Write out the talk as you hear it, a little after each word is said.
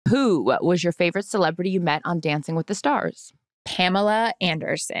Who was your favorite celebrity you met on Dancing with the Stars? Pamela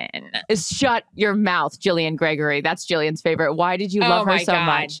Anderson. Shut your mouth, Jillian Gregory. That's Jillian's favorite. Why did you love her so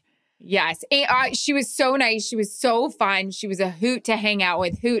much? Yes. She was so nice. She was so fun. She was a hoot to hang out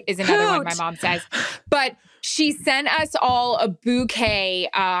with. Hoot is another one my mom says. But she sent us all a bouquet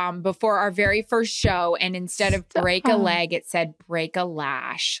before our very first show. And instead of break a leg, it said break a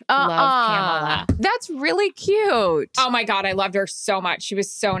lash. Love Pamela. That's really cute. Oh my God. I loved her so much. She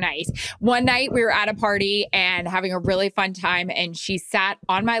was so nice. One night we were at a party and having a really fun time. And she sat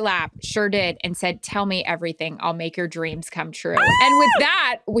on my lap, sure did, and said, tell me everything. I'll make your dreams come true. And with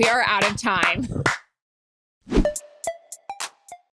that, we are out of time.